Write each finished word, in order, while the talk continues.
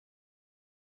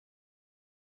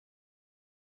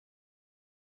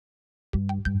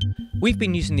We've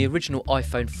been using the original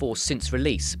iPhone 4 since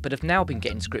release, but have now been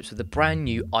getting to grips with the brand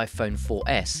new iPhone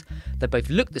 4S. They both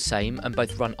look the same and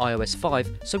both run iOS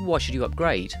 5, so why should you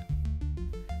upgrade?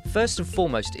 First and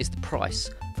foremost is the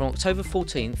price. From October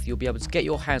 14th, you'll be able to get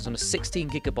your hands on a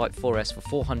 16GB 4S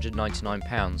for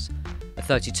 £499, a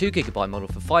 32GB model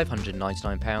for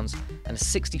 £599, and a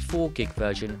 64GB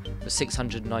version for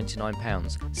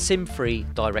 £699, SIM-free,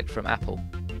 direct from Apple.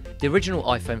 The original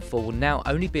iPhone 4 will now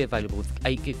only be available with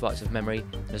 8GB of memory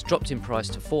and has dropped in price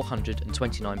to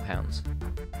 £429.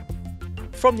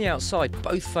 From the outside,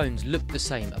 both phones look the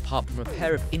same apart from a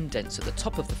pair of indents at the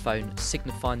top of the phone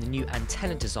signifying the new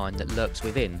antenna design that lurks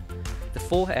within. The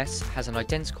 4S has an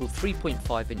identical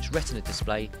 3.5-inch Retina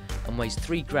display and weighs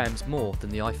 3 grams more than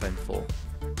the iPhone 4.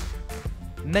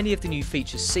 Many of the new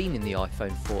features seen in the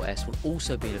iPhone 4S will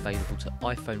also be available to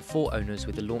iPhone 4 owners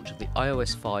with the launch of the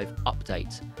iOS 5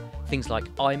 update. Things like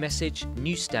iMessage,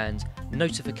 Newsstand,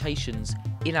 notifications,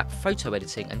 in-app photo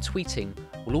editing and tweeting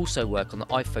will also work on the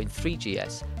iPhone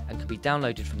 3GS and can be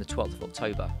downloaded from the 12th of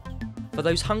October. For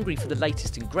those hungry for the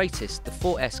latest and greatest, the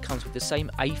 4S comes with the same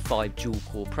A5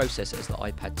 dual-core processor as the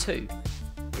iPad 2.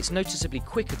 It's noticeably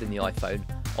quicker than the iPhone,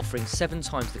 offering 7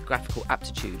 times the graphical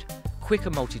aptitude,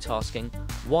 quicker multitasking,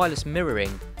 wireless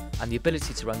mirroring, and the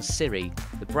ability to run Siri,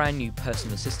 the brand new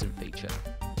personal assistant feature.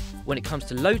 When it comes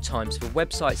to load times for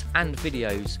websites and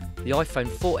videos, the iPhone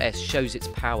 4S shows its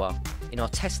power. In our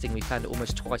testing, we found it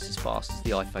almost twice as fast as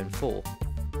the iPhone 4.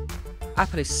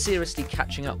 Apple is seriously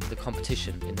catching up with the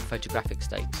competition in the photographic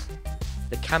stakes.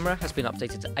 The camera has been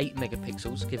updated to 8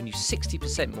 megapixels, giving you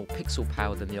 60% more pixel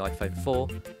power than the iPhone 4,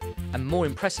 and more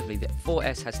impressively, the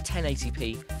 4S has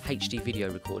 1080p HD video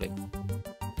recording.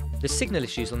 The signal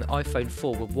issues on the iPhone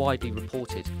 4 were widely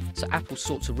reported, so Apple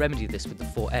sought to remedy this with the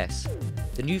 4S.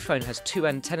 The new phone has 2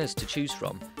 antennas to choose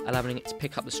from, allowing it to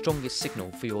pick up the strongest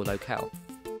signal for your locale.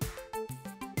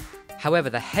 However,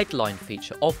 the headline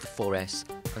feature of the 4S,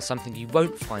 and something you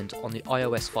won't find on the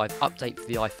iOS 5 update for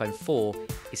the iPhone 4,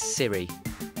 is Siri.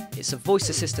 It's a voice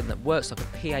assistant that works like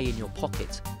a PA in your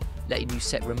pocket, letting you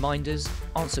set reminders,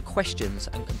 answer questions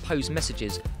and compose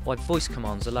messages by voice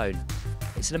commands alone.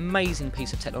 It's an amazing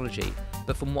piece of technology,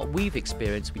 but from what we've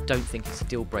experienced, we don't think it's a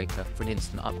deal breaker for an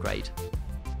instant upgrade.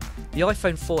 The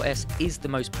iPhone 4S is the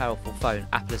most powerful phone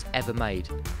Apple has ever made,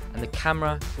 and the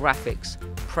camera, graphics,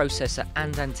 processor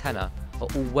and antenna are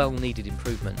all well needed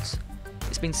improvements.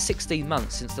 It's been 16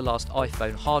 months since the last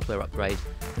iPhone hardware upgrade,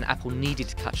 and Apple needed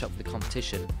to catch up with the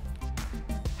competition.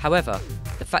 However,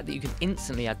 the fact that you can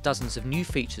instantly add dozens of new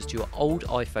features to your old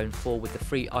iPhone 4 with the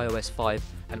free iOS 5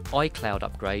 and iCloud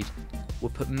upgrade will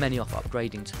put many off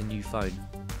upgrading to the new phone.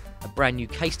 A brand new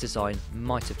case design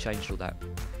might have changed all that.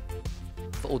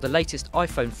 For all the latest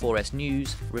iPhone 4S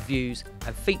news, reviews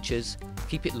and features,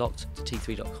 keep it locked to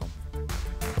t3.com.